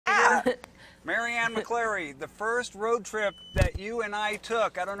Marianne McClary, the first road trip that you and I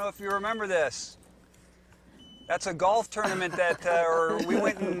took. I don't know if you remember this. That's a golf tournament that, or we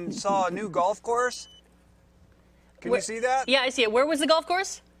went and saw a new golf course. Can you see that? Yeah, I see it. Where was the golf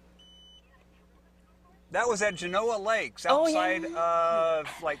course? That was at Genoa Lakes, outside of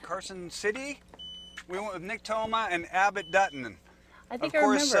like Carson City. We went with Nick Toma and Abbott Dutton. I think I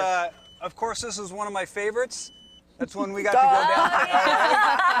remember. Of course, this is one of my favorites. That's when we got to go down to LA.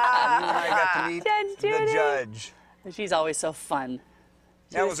 And you and I got to meet the judge. She's always so fun.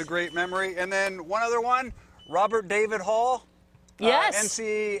 That was a great memory. And then one other one, Robert David Hall. Yes.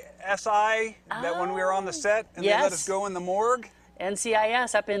 NCSI, that when we were on the set and they let us go in the morgue.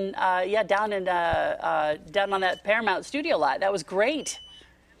 NCIS up in, down on that Paramount studio lot. That was great.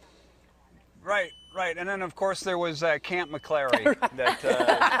 Right. And then, of course, there was Camp McClary that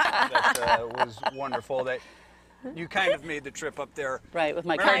was wonderful. That you kind of made the trip up there. Right, with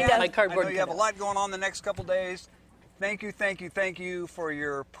my Marianne, cardboard. I know you have a lot going on the next couple days. Thank you for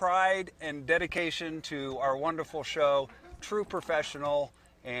your pride and dedication to our wonderful show. True professional,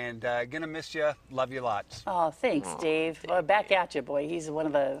 and gonna miss you. Love you lots. Oh, thanks, Dave. Well, back at you, boy. He's one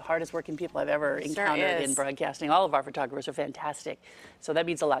of the hardest working people I've ever encountered in broadcasting. All of our photographers are fantastic. So that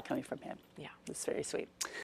means a lot coming from him. Yeah. It's very sweet.